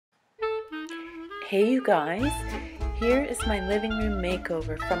Hey you guys, here is my living room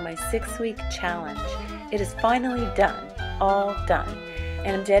makeover from my 6-week challenge. It is finally done, all done.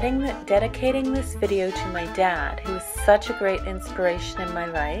 And I'm dedicating this video to my dad, who is such a great inspiration in my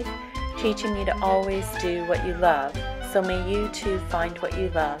life, teaching me to always do what you love. So may you too find what you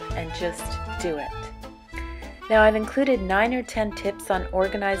love and just do it. Now I've included 9 or 10 tips on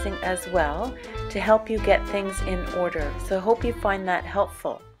organizing as well to help you get things in order. So I hope you find that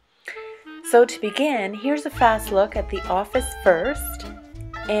helpful. So to begin, here's a fast look at the office first,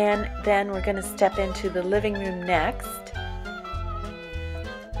 and then we're going to step into the living room next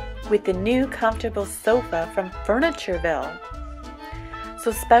with the new comfortable sofa from Furniture Ville.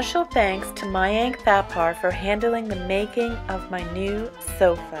 So special thanks to Mayank Thapar for handling the making of my new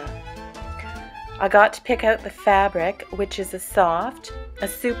sofa. I got to pick out the fabric, which is a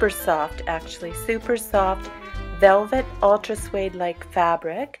super soft velvet ultra suede like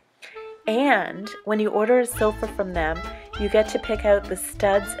fabric. And when you order a sofa from them, you get to pick out the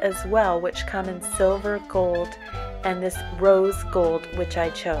studs as well, which come in silver, gold, and this rose gold, which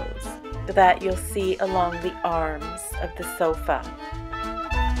I chose, that you'll see along the arms of the sofa.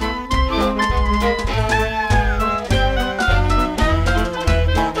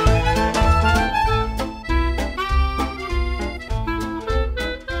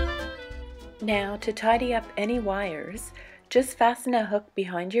 Now, to tidy up any wires, just fasten a hook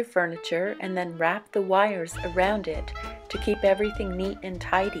behind your furniture and then wrap the wires around it to keep everything neat and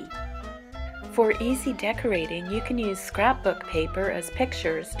tidy. For easy decorating, you can use scrapbook paper as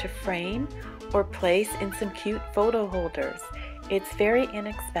pictures to frame or place in some cute photo holders. It's very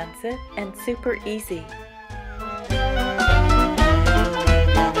inexpensive and super easy.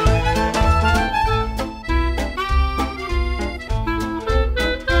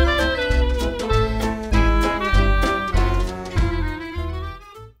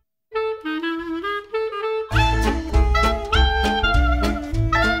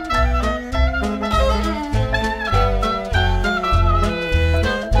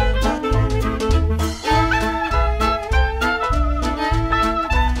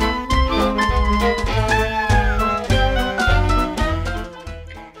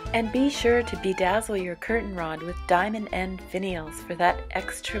 And be sure to bedazzle your curtain rod with diamond end finials for that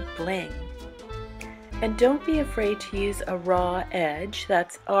extra bling. And don't be afraid to use a raw edge,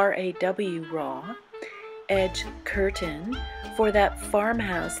 that's R-A-W raw, edge curtain for that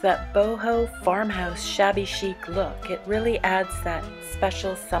farmhouse, that boho farmhouse shabby chic look. It really adds that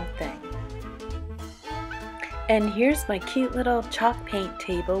special something. And here's my cute little chalk paint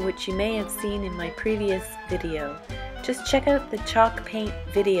table, which you may have seen in my previous video. Just check out the chalk paint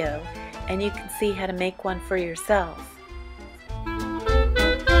video and you can see how to make one for yourself.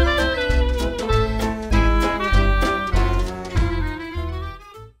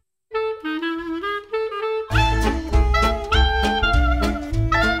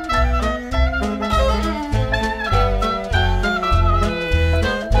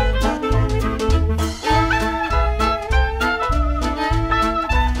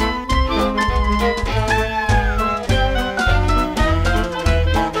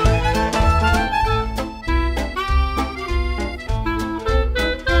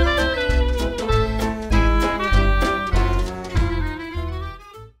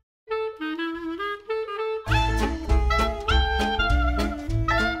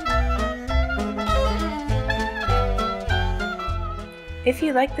 If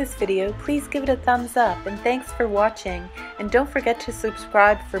you like this video, please give it a thumbs up, and thanks for watching. And don't forget to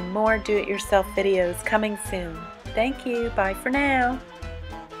subscribe for more do-it-yourself videos coming soon. Thank you. Bye for now.